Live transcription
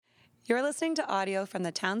You're listening to audio from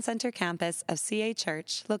the Town Center campus of CA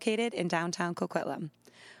Church, located in downtown Coquitlam.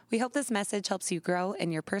 We hope this message helps you grow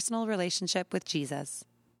in your personal relationship with Jesus.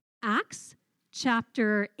 Acts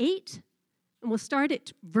chapter 8, and we'll start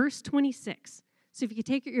at verse 26. So if you could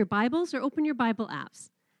take your Bibles or open your Bible apps.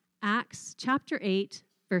 Acts chapter 8,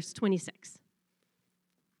 verse 26.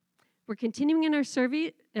 We're continuing in our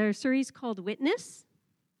series called Witness,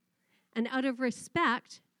 and out of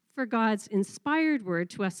respect for God's inspired word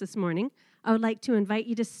to us this morning, I would like to invite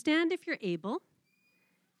you to stand if you're able,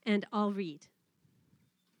 and I'll read.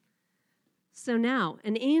 So now,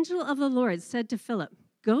 an angel of the Lord said to Philip,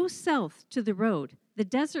 "Go south to the road, the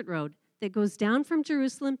desert road that goes down from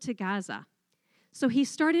Jerusalem to Gaza." So he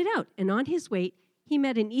started out, and on his way, he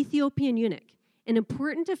met an Ethiopian eunuch, an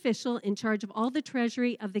important official in charge of all the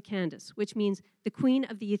treasury of the Candace, which means the queen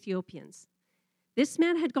of the Ethiopians. This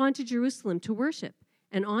man had gone to Jerusalem to worship,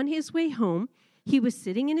 and on his way home, he was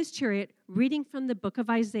sitting in his chariot reading from the book of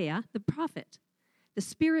Isaiah, the prophet. The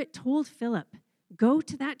Spirit told Philip, "Go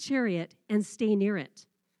to that chariot and stay near it."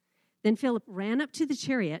 Then Philip ran up to the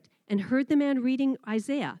chariot and heard the man reading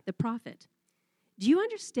Isaiah, the prophet. "Do you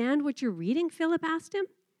understand what you're reading?" Philip asked him.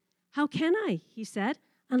 "How can I," he said,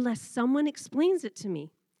 "unless someone explains it to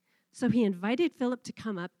me?" So he invited Philip to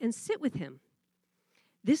come up and sit with him.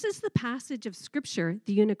 This is the passage of Scripture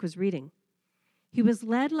the eunuch was reading. "He was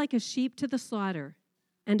led like a sheep to the slaughter,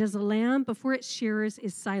 and as a lamb before its shearers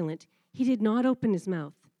is silent, he did not open his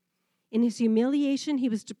mouth. In his humiliation, he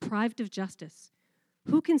was deprived of justice.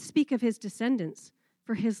 Who can speak of his descendants?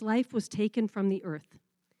 For his life was taken from the earth."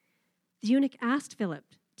 The eunuch asked Philip,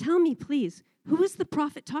 "Tell me, please, who is the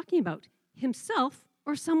prophet talking about, himself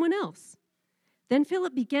or someone else?" Then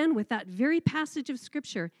Philip began with that very passage of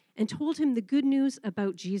Scripture and told him the good news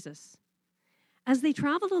about Jesus. As they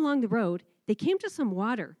traveled along the road, they came to some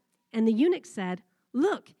water, and the eunuch said,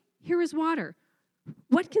 "Look, here is water.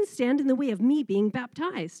 What can stand in the way of me being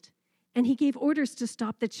baptized?" And he gave orders to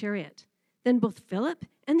stop the chariot. Then both Philip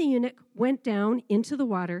and the eunuch went down into the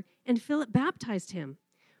water, and Philip baptized him.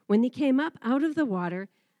 When they came up out of the water,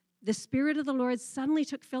 the Spirit of the Lord suddenly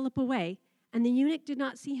took Philip away, and the eunuch did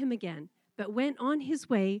not see him again, but went on his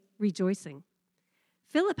way rejoicing.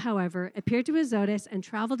 Philip, however, appeared to Azotus and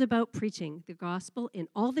traveled about preaching the gospel in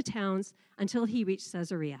all the towns until he reached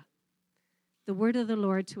Caesarea. The word of the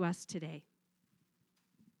Lord to us today.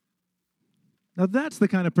 Now that's the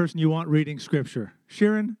kind of person you want reading Scripture.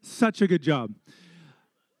 Sharon, such a good job.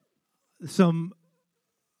 I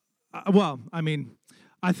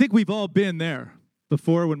think we've all been there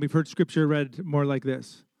before when we've heard Scripture read more like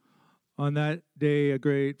this. On that day, a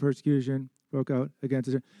great persecution broke out against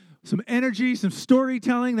us. Some energy, some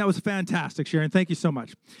storytelling. That was fantastic, Sharon. Thank you so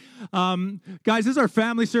much. Guys, this is our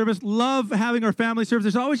family service. Love having our family service.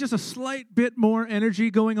 There's always just a slight bit more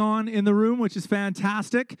energy going on in the room, which is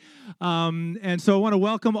fantastic. And so I want to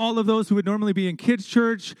welcome all of those who would normally be in kids'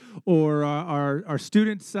 church or our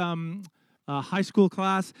students' high school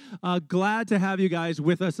class. Glad to have you guys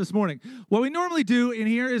with us this morning. What we normally do in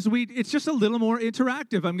here is it's just a little more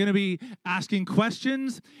interactive. I'm going to be asking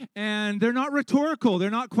questions, and they're not rhetorical. They're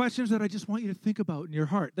not questions that I just want you to think about in your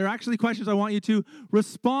heart. They're actually questions I want you to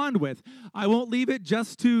respond with. I won't leave it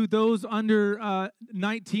just to those under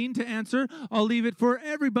 19 to answer. I'll leave it for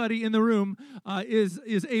everybody in the room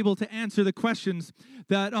is able to answer the questions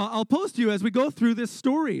that I'll pose to you as we go through this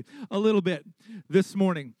story a little bit this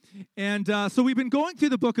morning. And so we've been going through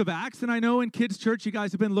the book of Acts, and I know in kids' church you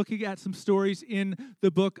guys have been looking at some stories in the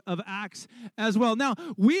book of Acts as well. Now,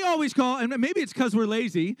 we always call, and maybe it's because we're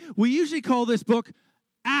lazy, we usually call this book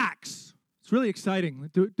Acts. It's really exciting.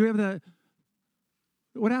 Do we have the,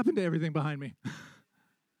 what happened to everything behind me?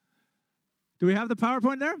 Do we have the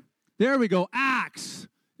PowerPoint there? There we go, Acts.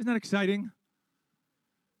 Isn't that exciting?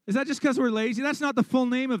 Is that just because we're lazy? That's not the full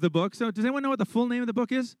name of the book. So does anyone know what the full name of the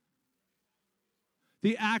book is?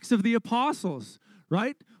 The Acts of the Apostles,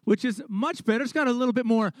 right? Which is much better. It's got a little bit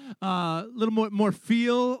more, more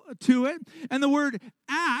feel to it. And the word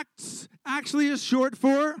Acts actually is short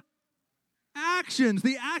for actions.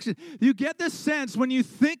 The action. You get the sense when you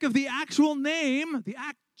think of the actual name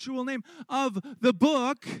of the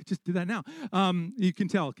book. Just do that now. You can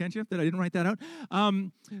tell, can't you, that I didn't write that out?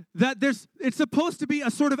 It's supposed to be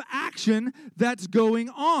a sort of action that's going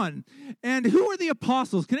on. And who are the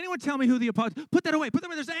apostles? Can anyone tell me who the apostles? Put that away.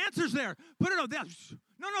 There's answers there. Put it over there.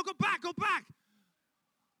 No, go back. Go back.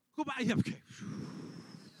 Yeah, okay.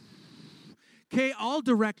 Okay, I'll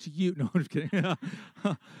direct you. No, I'm just kidding.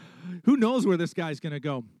 Who knows where this guy's going to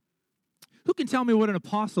go? Who can tell me what an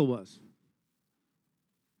apostle was?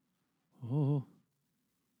 Oh.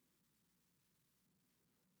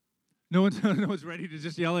 No one's ready to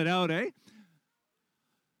just yell it out, eh?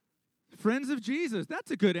 Friends of Jesus.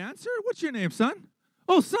 That's a good answer. What's your name, son?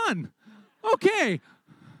 Oh, son. Okay.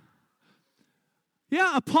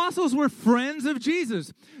 Yeah, apostles were friends of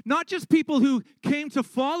Jesus. Not just people who came to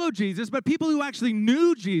follow Jesus, but people who actually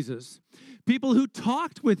knew Jesus. People who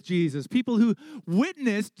talked with Jesus. People who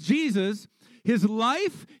witnessed Jesus, his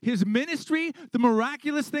life, his ministry, the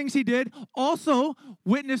miraculous things he did. Also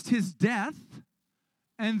witnessed his death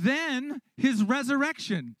and then his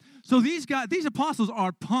resurrection. So these apostles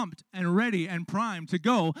are pumped and ready and primed to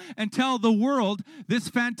go and tell the world this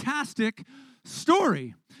fantastic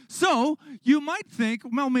story. So you might think,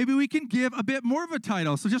 well, maybe we can give a bit more of a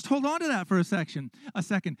title. So just hold on to that for a second,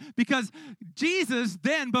 because Jesus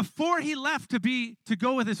then, before he left to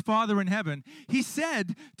go with his Father in heaven, he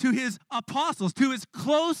said to his apostles, to his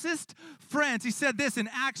closest friends, he said this in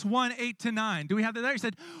Acts 1:8-9. Do we have that there? He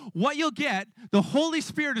said, what you'll get, the Holy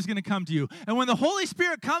Spirit is going to come to you. And when the Holy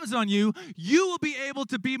Spirit comes on you, you will be able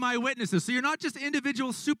to be my witnesses. So you're not just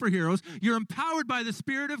individual superheroes. You're empowered by the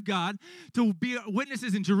Spirit of God to be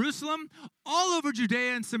witnesses in Jerusalem, all over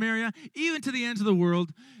Judea and Samaria, even to the ends of the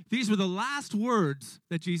world. These were the last words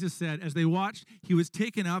that Jesus said as they watched. He was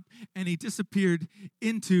taken up and he disappeared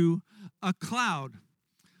into a cloud.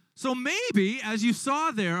 So maybe, as you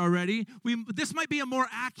saw there already, this might be a more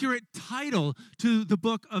accurate title to the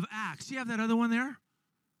book of Acts. Do you have that other one there?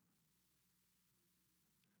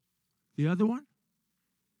 The other one?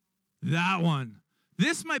 That one.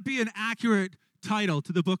 This might be an accurate title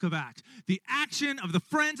to the book of Acts. The action of the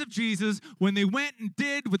friends of Jesus when they went and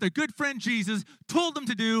did what their good friend Jesus told them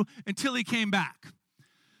to do until he came back.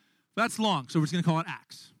 That's long, so we're just going to call it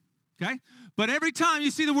Acts. Okay? But every time you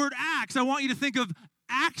see the word Acts, I want you to think of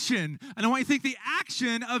action. And I want you to think the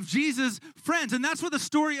action of Jesus' friends. And that's what the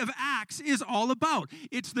story of Acts is all about.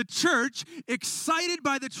 It's the church excited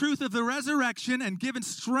by the truth of the resurrection and given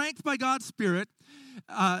strength by God's Spirit,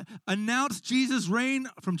 announced Jesus' reign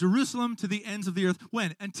from Jerusalem to the ends of the earth.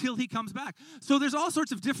 When? Until he comes back. So there's all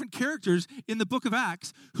sorts of different characters in the book of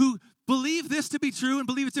Acts who believe this to be true and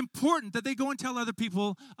believe it's important that they go and tell other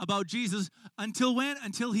people about Jesus. Until when?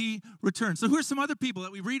 Until he returns. So who are some other people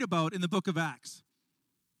that we read about in the book of Acts?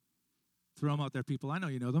 Throw them out there, people. I know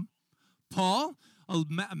you know them. Paul. A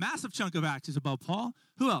massive chunk of Acts is about Paul.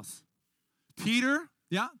 Who else? Peter.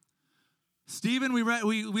 Yeah. Stephen, we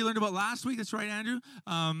learned about last week. That's right, Andrew.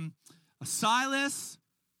 Silas.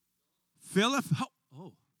 Philip.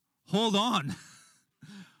 Oh, hold on.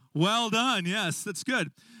 Well done. Yes, that's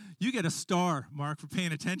good. You get a star, Mark, for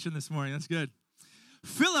paying attention this morning. That's good.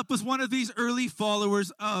 Philip was one of these early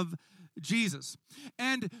followers of Jesus.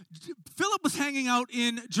 And Philip was hanging out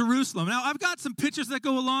in Jerusalem. Now, I've got some pictures that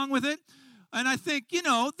go along with it. And I think,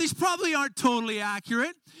 these probably aren't totally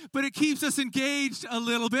accurate, but it keeps us engaged a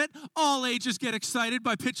little bit. All ages get excited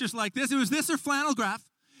by pictures like this. It was this or flannel graph.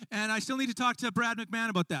 And I still need to talk to Brad McMahon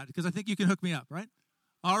about that because I think you can hook me up, right?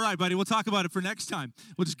 All right, buddy. We'll talk about it for next time.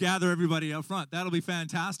 We'll just gather everybody out front. That'll be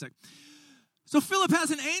fantastic. So Philip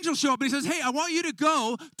has an angel show up and he says, hey, I want you to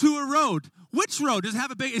go to a road. Which road? Does it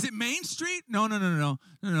have a big, is it Main Street? No.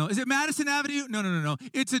 Is it Madison Avenue? No.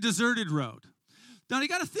 It's a deserted road. Now, you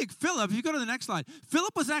got to think, Philip, if you go to the next slide,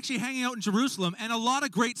 Philip was actually hanging out in Jerusalem, and a lot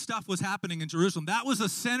of great stuff was happening in Jerusalem. That was the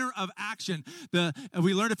center of action.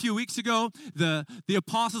 We learned a few weeks ago, the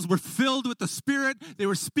apostles were filled with the Spirit. They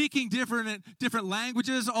were speaking different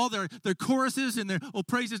languages, all their choruses and their,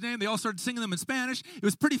 praise his name. They all started singing them in Spanish. It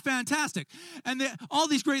was pretty fantastic. And all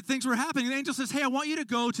these great things were happening. The angel says, hey, I want you to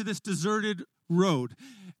go to this deserted road.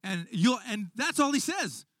 And that's all he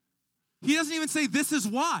says. He doesn't even say, this is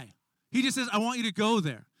why. He just says, I want you to go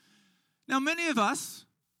there. Now, many of us,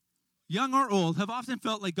 young or old, have often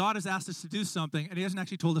felt like God has asked us to do something, and he hasn't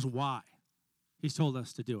actually told us why. He's told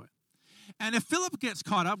us to do it. And if Philip gets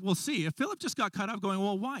caught up, we'll see. If Philip just got caught up going,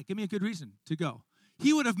 well, why? Give me a good reason to go.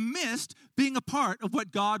 He would have missed being a part of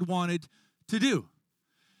what God wanted to do.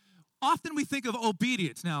 Often we think of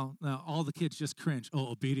obedience. Now all the kids just cringe.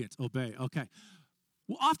 Oh, obedience, obey. Okay.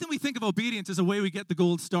 Well, often we think of obedience as a way we get the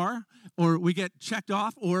gold star or we get checked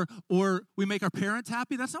off or we make our parents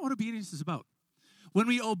happy. That's not what obedience is about. When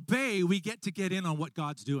we obey, we get in on what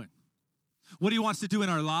God's doing. What he wants to do in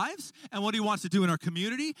our lives and what he wants to do in our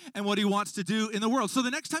community and what he wants to do in the world. So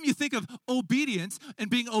the next time you think of obedience and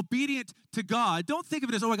being obedient to God, don't think of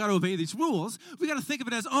it as, I got to obey these rules. We got to think of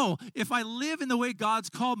it as, if I live in the way God's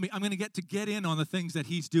called me, I'm going to get in on the things that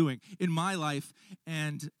he's doing in my life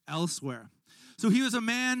and elsewhere. So he was a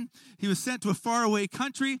man, he was sent to a faraway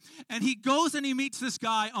country, and he goes and he meets this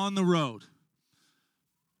guy on the road.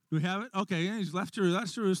 Do we have it? Okay, he's left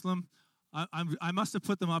Jerusalem. I must have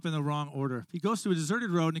put them up in the wrong order. He goes to a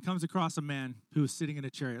deserted road and he comes across a man who is sitting in a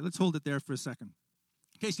chariot. Let's hold it there for a second.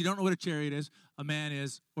 In case you don't know what a chariot is, a man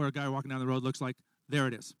is, or a guy walking down the road looks like, there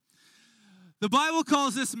it is. The Bible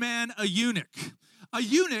calls this man a eunuch. A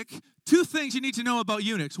eunuch, two things you need to know about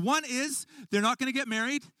eunuchs. One is they're not going to get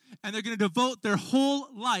married, and they're going to devote their whole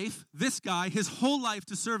life, this guy, his whole life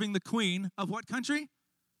to serving the queen of what country?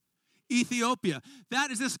 Ethiopia.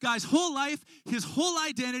 That is this guy's whole life. His whole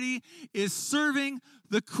identity is serving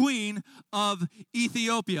the queen of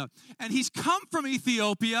Ethiopia. And he's come from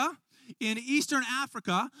Ethiopia in Eastern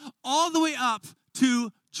Africa all the way up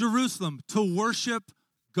to Jerusalem to worship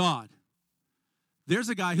God. There's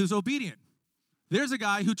a guy who's obedient. There's a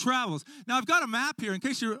guy who travels. Now, I've got a map here in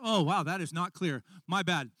case you're, oh, wow, that is not clear. My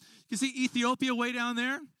bad. You see Ethiopia way down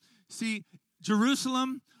there? See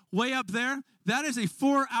Jerusalem way up there? That is a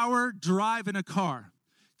 4-hour drive in a car.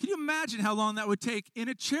 Can you imagine how long that would take in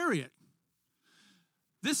a chariot?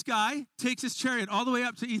 This guy takes his chariot all the way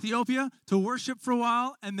up to Ethiopia to worship for a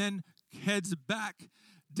while and then heads back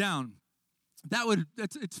down.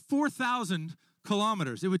 It's 4,000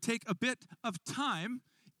 kilometers. It would take a bit of time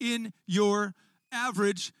in your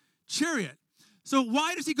average chariot. So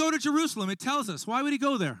why does he go to Jerusalem? It tells us. Why would he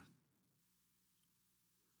go there?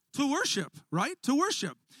 To worship, right? To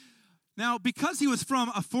worship. Now, because he was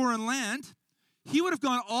from a foreign land, he would have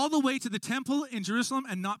gone all the way to the temple in Jerusalem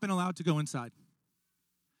and not been allowed to go inside.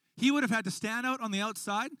 He would have had to stand out on the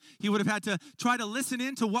outside. He would have had to try to listen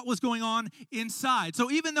in to what was going on inside.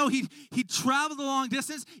 So even though he traveled a long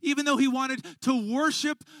distance, even though he wanted to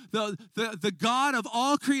worship the God of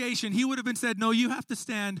all creation, he would have been said, no, you have to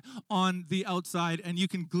stand on the outside and you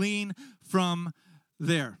can glean from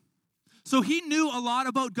there. So he knew a lot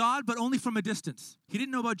about God, but only from a distance. He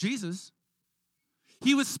didn't know about Jesus.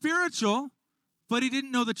 He was spiritual, but he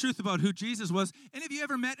didn't know the truth about who Jesus was. Any of you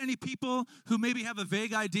ever met any people who maybe have a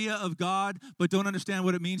vague idea of God, but don't understand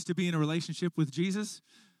what it means to be in a relationship with Jesus?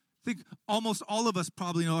 I think almost all of us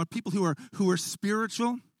probably know are people who are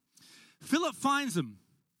spiritual. Philip finds him.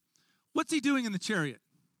 What's he doing in the chariot?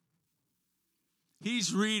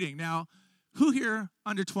 He's reading. Now, who here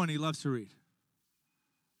under 20 loves to read?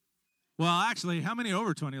 Well, actually, how many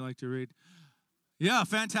over 20 like to read? Yeah,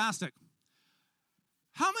 fantastic.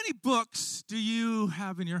 How many books do you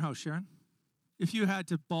have in your house, Sharon? If you had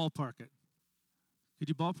to ballpark it. Could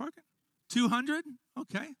you ballpark it? 200?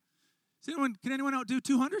 Okay. Can anyone outdo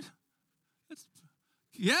 200?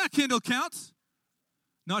 Yeah, Kindle counts.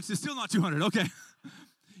 No, it's still not 200. Okay.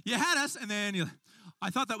 You had us, and then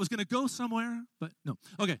I thought that was going to go somewhere, but no.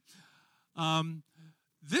 Okay.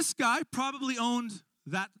 This guy probably owned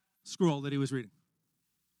that scroll that he was reading.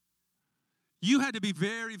 You had to be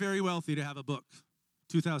very, very wealthy to have a book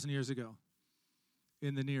 2,000 years ago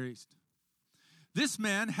in the Near East. This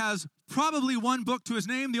man has probably one book to his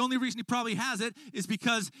name. The only reason he probably has it is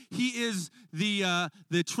because he is the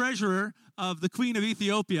treasurer of the Queen of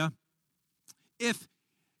Ethiopia. If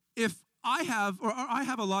I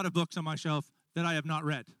have a lot of books on my shelf that I have not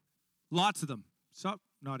read, lots of them. Stop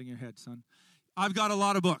nodding your head, son. I've got a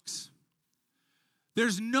lot of books.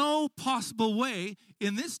 There's no possible way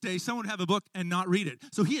in this day someone would have a book and not read it.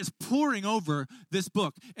 So he is poring over this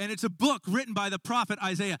book. And it's a book written by the prophet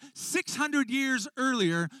Isaiah 600 years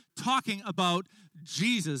earlier talking about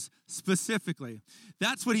Jesus specifically.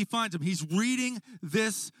 That's what he finds him. He's reading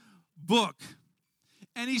this book.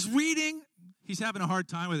 And he's having a hard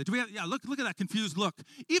time with it. Look at that confused look.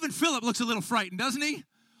 Even Philip looks a little frightened, doesn't he?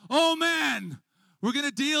 Oh, man. We're going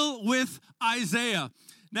to deal with Isaiah.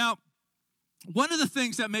 Now, one of the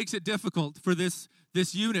things that makes it difficult for this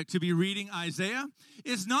eunuch to be reading Isaiah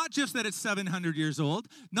is not just that it's 700 years old,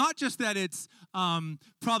 not just that it's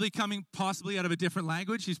probably coming possibly out of a different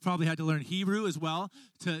language. He's probably had to learn Hebrew as well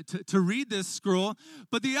to read this scroll.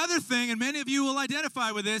 But the other thing, and many of you will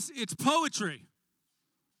identify with this, it's poetry.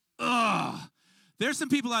 Ugh. There's some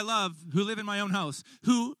people I love who live in my own house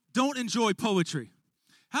who don't enjoy poetry.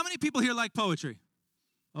 How many people here like poetry?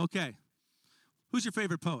 Okay. Who's your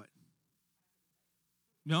favorite poet?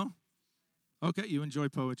 No? Okay, you enjoy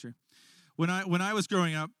poetry. When I was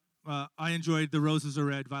growing up, I enjoyed the Roses Are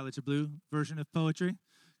Red, Violets Are Blue version of poetry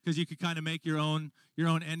because you could kind of make your own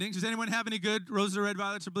endings. Does anyone have any good Roses Are Red,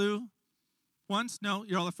 Violets Are Blue ones? No?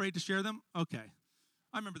 You're all afraid to share them? Okay.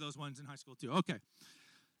 I remember those ones in high school too. Okay.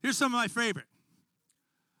 Here's some of my favorite.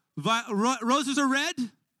 Roses are red,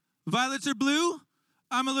 violets are blue,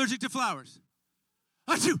 I'm allergic to flowers.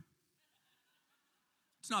 Achoo!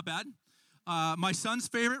 It's not bad. My son's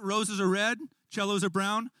favorite, roses are red, cellos are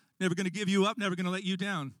brown, never going to give you up, never going to let you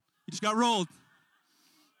down. You just got rolled.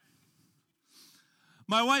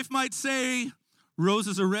 My wife might say,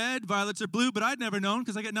 roses are red, violets are blue, but I'd never known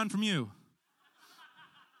because I get none from you.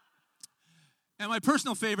 And my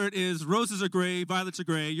personal favorite is roses are gray, violets are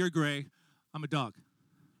gray, you're gray, I'm a dog.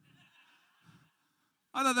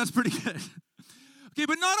 I thought that's pretty good. Okay,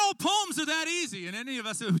 but not all poems are that easy. And any of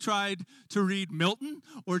us who tried to read Milton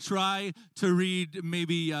or try to read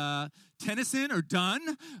maybe Tennyson or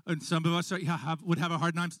Donne, and some of us would have a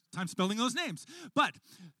hard time spelling those names. But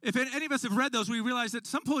if any of us have read those, we realize that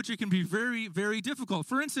some poetry can be very, very difficult.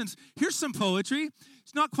 For instance, here's some poetry.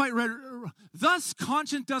 It's not quite read. Thus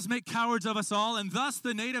conscience does make cowards of us all, and thus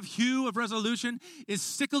the native hue of resolution is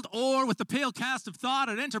sickled o'er with the pale cast of thought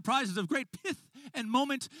and enterprises of great pith and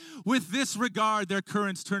moment. With this regard their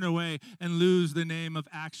currents turn away and lose the name of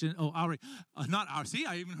action. Oh, not our. See,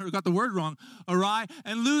 I even got the word wrong. Awry,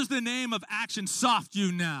 and lose the name of action. Soft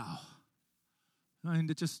you now. And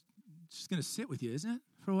it's just going to sit with you, isn't it,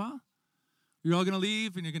 for a while? You're all going to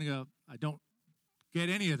leave, and you're going to go, I don't get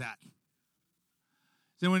any of that.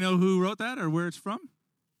 Does anyone know who wrote that or where it's from?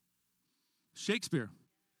 Shakespeare,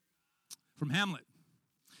 from Hamlet.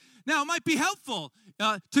 Now, it might be helpful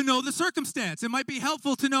to know the circumstance. It might be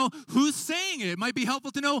helpful to know who's saying it. It might be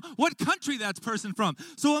helpful to know what country that's person from.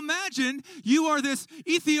 So imagine you are this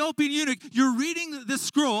Ethiopian eunuch. You're reading this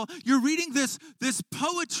scroll. You're reading this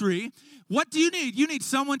poetry. What do you need? You need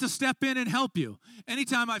someone to step in and help you.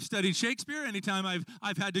 Anytime I've studied Shakespeare, anytime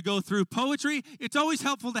I've had to go through poetry, it's always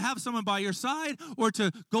helpful to have someone by your side or to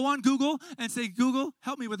go on Google and say, Google,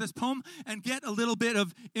 help me with this poem, and get a little bit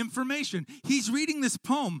of information. He's reading this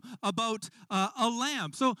poem about a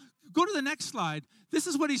lamb. So go to the next slide. This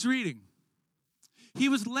is what he's reading. He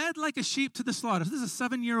was led like a sheep to the slaughter. This is a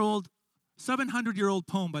 700-year-old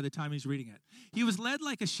poem by the time he's reading it. He was led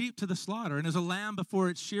like a sheep to the slaughter, and as a lamb before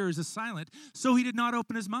its shearers is silent, so he did not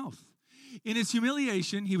open his mouth. In his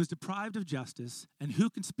humiliation, he was deprived of justice, and who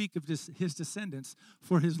can speak of his descendants?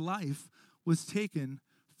 For his life was taken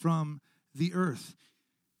from the earth.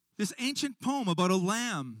 This ancient poem about a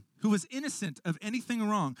lamb who was innocent of anything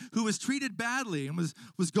wrong, who was treated badly and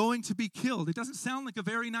was going to be killed. It doesn't sound like a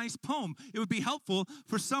very nice poem. It would be helpful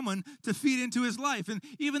for someone to feed into his life. And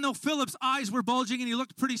even though Philip's eyes were bulging and he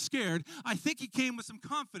looked pretty scared, I think he came with some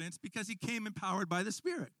confidence because he came empowered by the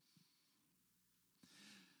Spirit.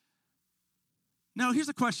 Now, here's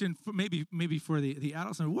a question for maybe for the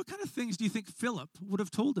adults. What kind of things do you think Philip would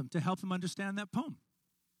have told him to help him understand that poem?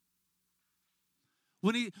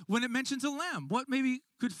 When it mentions a lamb, what maybe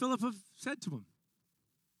could Philip have said to him?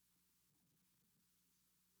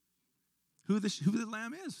 Who the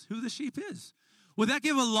lamb is, who the sheep is. Would that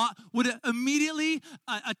give a lot? Would it immediately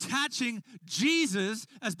attaching Jesus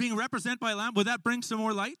as being represented by a lamb, would that bring some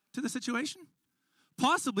more light to the situation?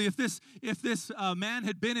 Possibly, if this man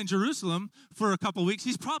had been in Jerusalem for a couple weeks,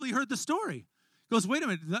 he's probably heard the story. Goes, wait a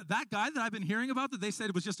minute, that guy that I've been hearing about that they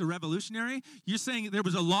said was just a revolutionary, you're saying there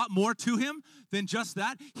was a lot more to him than just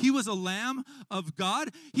that? He was a lamb of God?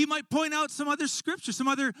 He might point out some other scripture, some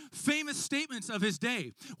other famous statements of his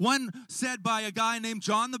day. One said by a guy named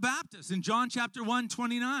John the Baptist in John chapter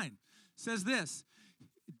 1:29 says this.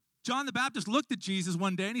 John the Baptist looked at Jesus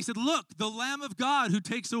one day and he said, look, the Lamb of God who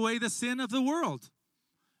takes away the sin of the world.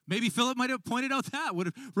 Maybe Philip might have pointed out that, would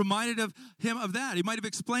have reminded him of that. He might have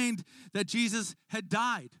explained that Jesus had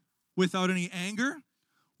died without any anger,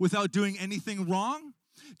 without doing anything wrong.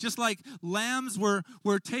 Just like lambs were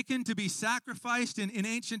taken to be sacrificed in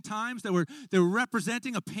ancient times, they were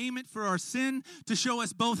representing a payment for our sin to show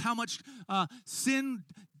us both how much sin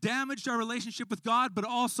damaged our relationship with God, but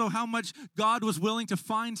also how much God was willing to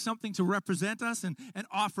find something to represent us and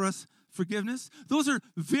offer us forgiveness. Those are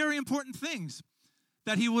very important things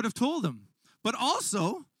that he would have told them. But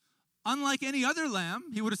also, unlike any other lamb,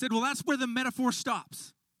 he would have said, well, that's where the metaphor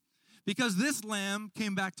stops. Because this lamb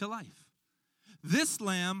came back to life. This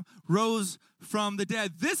lamb rose from the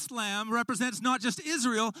dead. This lamb represents not just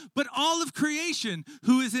Israel, but all of creation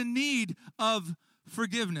who is in need of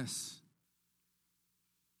forgiveness.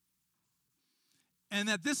 And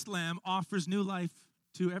that this lamb offers new life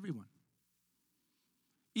to everyone.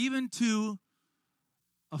 Even to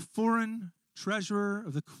a foreign treasurer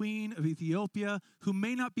of the Queen of Ethiopia who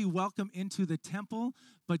may not be welcome into the temple,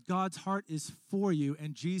 but God's heart is for you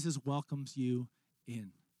and Jesus welcomes you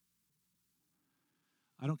in.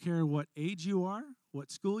 I don't care what age you are,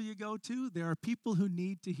 what school you go to, there are people who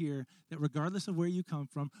need to hear that regardless of where you come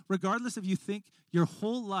from, regardless if you think your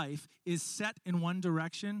whole life is set in one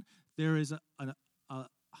direction, there is a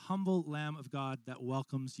humble Lamb of God that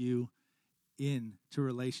welcomes you into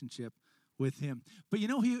relationship with him. But he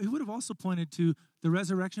would have also pointed to the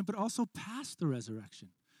resurrection, but also past the resurrection.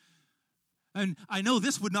 And I know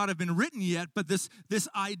this would not have been written yet, but this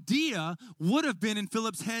idea would have been in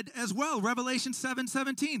Philip's head as well. Revelation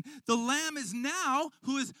 7:17. The Lamb is now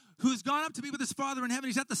who has gone up to be with his Father in heaven.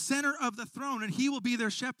 He's at the center of the throne, and he will be their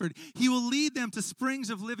shepherd. He will lead them to springs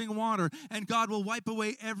of living water, and God will wipe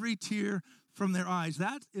away every tear from their eyes.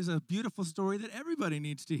 That is a beautiful story that everybody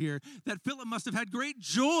needs to hear, that Philip must have had great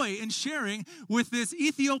joy in sharing with this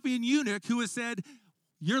Ethiopian eunuch who has said,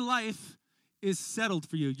 your life is settled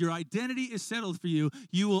for you. Your identity is settled for you.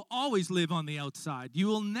 You will always live on the outside. You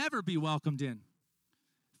will never be welcomed in.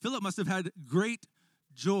 Philip must have had great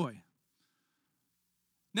joy.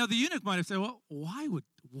 Now, the eunuch might have said, well, why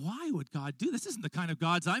would God do this? This isn't the kind of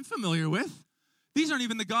gods I'm familiar with. These aren't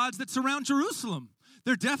even the gods that surround Jerusalem.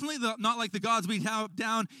 They're definitely not like the gods we have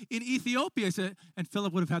down in Ethiopia. And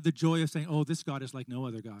Philip would have had the joy of saying, oh, this God is like no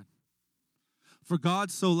other God. For God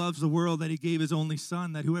so loves the world that he gave his only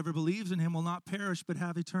son, that whoever believes in him will not perish but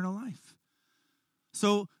have eternal life.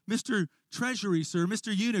 So, Mr. Treasury, sir,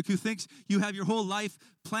 Mr. Eunuch, who thinks you have your whole life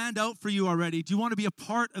planned out for you already, do you want to be a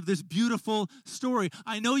part of this beautiful story?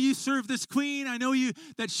 I know you serve this queen. I know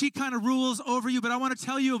that she kind of rules over you, but I want to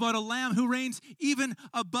tell you about a lamb who reigns even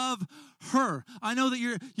above her. I know that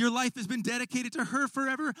your life has been dedicated to her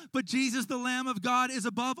forever, but Jesus, the Lamb of God, is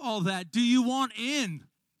above all that. Do you want in?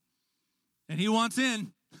 And he wants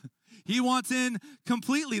in. He wants in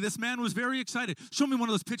completely. This man was very excited. Show me one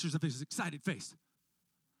of those pictures of his excited face.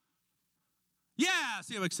 Yeah,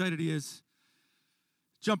 see how excited he is.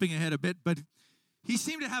 Jumping ahead a bit, but he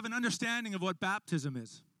seemed to have an understanding of what baptism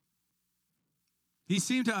is. He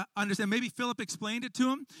seemed to understand. Maybe Philip explained it to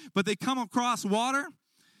him, but they come across water.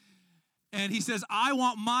 And he says, I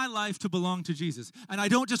want my life to belong to Jesus. And I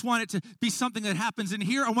don't just want it to be something that happens in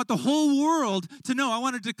here. I want the whole world to know. I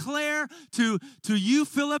want to declare to you,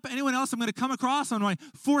 Philip, anyone else I'm going to come across on my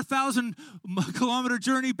 4,000-kilometer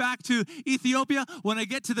journey back to Ethiopia. When I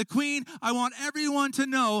get to the queen, I want everyone to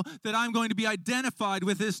know that I'm going to be identified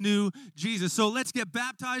with this new Jesus. So let's get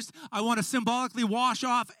baptized. I want to symbolically wash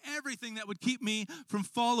off everything that would keep me from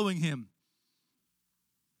following him.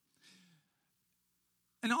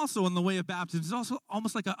 And also on the way of baptism, it's also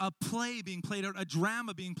almost like a play being played out, a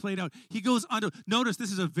drama being played out. He goes under. Notice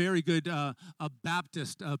this is a very good a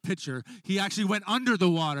Baptist picture. He actually went under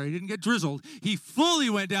the water. He didn't get drizzled. He fully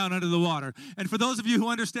went down under the water. And for those of you who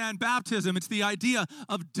understand baptism, it's the idea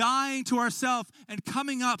of dying to ourselves and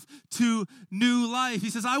coming up to new life.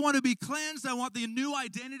 He says, I want to be cleansed. I want the new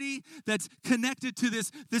identity that's connected to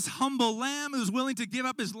this humble lamb who's willing to give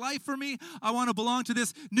up his life for me. I want to belong to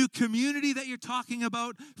this new community that you're talking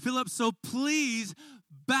about, Philip, so please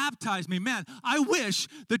baptize me. Man, I wish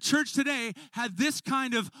the church today had this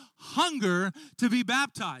kind of hunger to be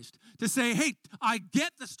baptized, to say, hey, I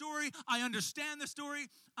get the story, I understand the story,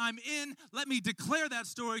 I'm in. Let me declare that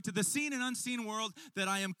story to the seen and unseen world that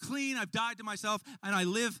I am clean, I've died to myself, and I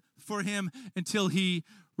live for him until he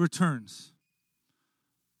returns.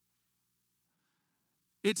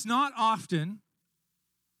 It's not often,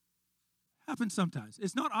 happens sometimes.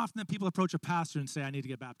 It's not often that people approach a pastor and say, I need to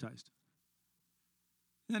get baptized.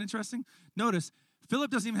 Isn't that interesting? Notice,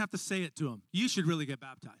 Philip doesn't even have to say it to him. You should really get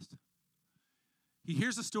baptized. He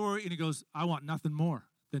hears the story and he goes, I want nothing more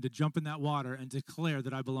than to jump in that water and declare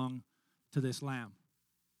that I belong to this lamb.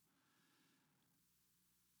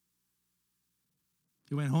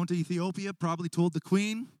 He went home to Ethiopia, probably told the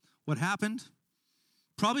queen what happened.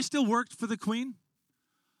 Probably still worked for the queen,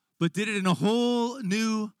 but did it in a whole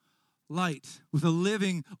new light, with a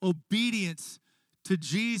living obedience to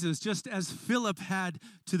Jesus, just as Philip had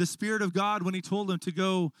to the Spirit of God when he told him to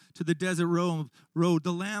go to the desert road,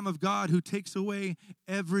 the Lamb of God who takes away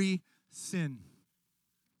every sin.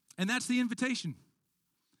 And that's the invitation.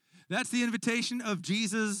 That's the invitation of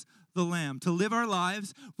Jesus the Lamb, to live our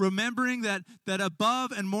lives remembering that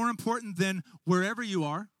above and more important than wherever you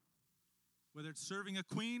are, whether it's serving a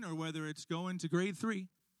queen or whether it's going to grade 3,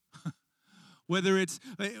 whether it's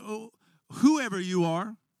whoever you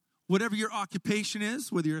are, whatever your occupation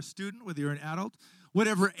is, whether you're a student, whether you're an adult,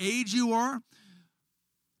 whatever age you are,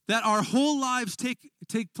 that our whole lives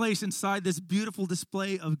take place inside this beautiful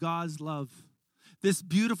display of God's love, this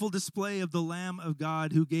beautiful display of the Lamb of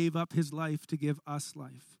God who gave up his life to give us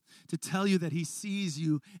life, to tell you that he sees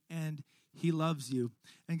you and he loves you.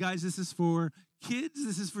 And guys, this is for kids,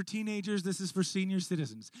 this is for teenagers, this is for senior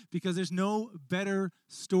citizens, because there's no better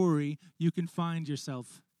story you can find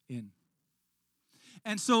yourself in.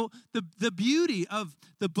 And so the beauty of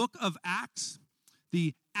the book of Acts,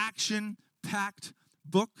 the action-packed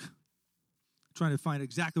book, I'm trying to find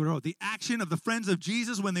exactly what I wrote, the action of the friends of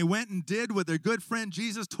Jesus when they went and did what their good friend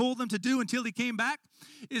Jesus told them to do until he came back,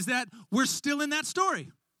 is that we're still in that story.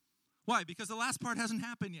 Why? Because the last part hasn't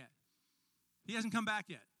happened yet. He hasn't come back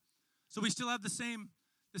yet. So we still have the same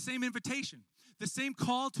invitation, the same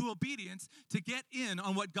call to obedience to get in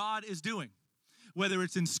on what God is doing. Whether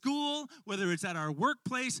it's in school, whether it's at our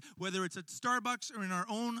workplace, whether it's at Starbucks or in our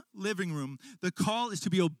own living room, the call is to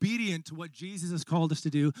be obedient to what Jesus has called us to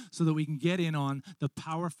do so that we can get in on the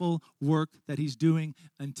powerful work that he's doing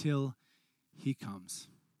until he comes.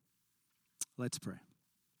 Let's pray.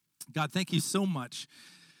 God, thank you so much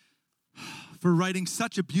for writing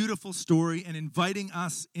such a beautiful story and inviting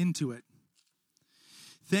us into it.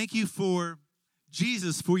 Thank you for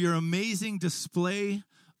Jesus, for your amazing display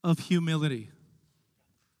of humility.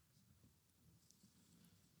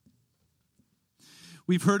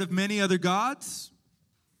 We've heard of many other gods,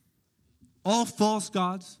 all false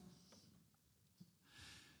gods.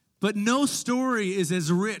 But no story is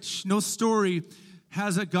as rich. No story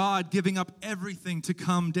has a God giving up everything to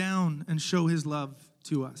come down and show his love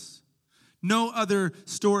to us. No other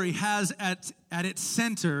story has at its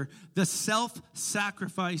center the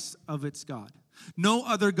self-sacrifice of its God. No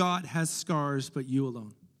other God has scars but you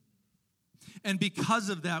alone. And because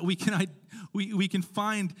of that, we can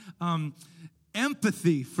find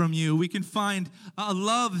empathy from you. We can find a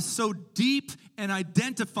love so deep and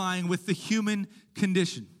identifying with the human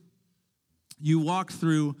condition. You walked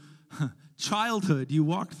through childhood. You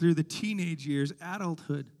walked through the teenage years,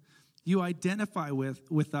 adulthood. You identify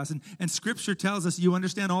with us. And Scripture tells us you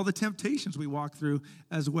understand all the temptations we walk through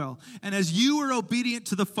as well. And as you were obedient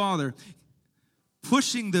to the Father,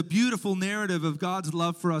 pushing the beautiful narrative of God's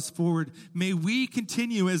love for us forward, may we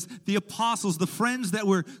continue as the apostles, the friends that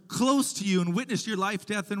were close to you and witnessed your life,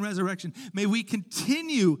 death, and resurrection. May we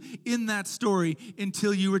continue in that story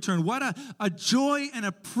until you return. What a joy and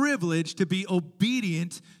a privilege to be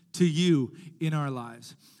obedient to you in our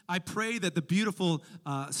lives. I pray that the beautiful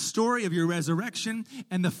story of your resurrection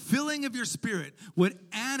and the filling of your Spirit would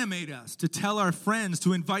animate us to tell our friends,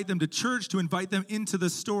 to invite them to church, to invite them into the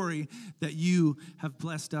story that you have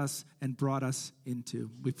blessed us and brought us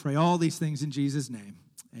into. We pray all these things in Jesus' name.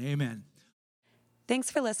 Amen.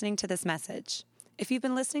 Thanks for listening to this message. If you've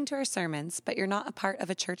been listening to our sermons, but you're not a part of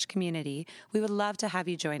a church community, we would love to have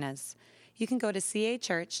you join us. You can go to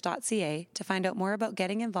cachurch.ca to find out more about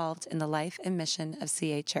getting involved in the life and mission of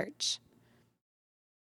CA Church.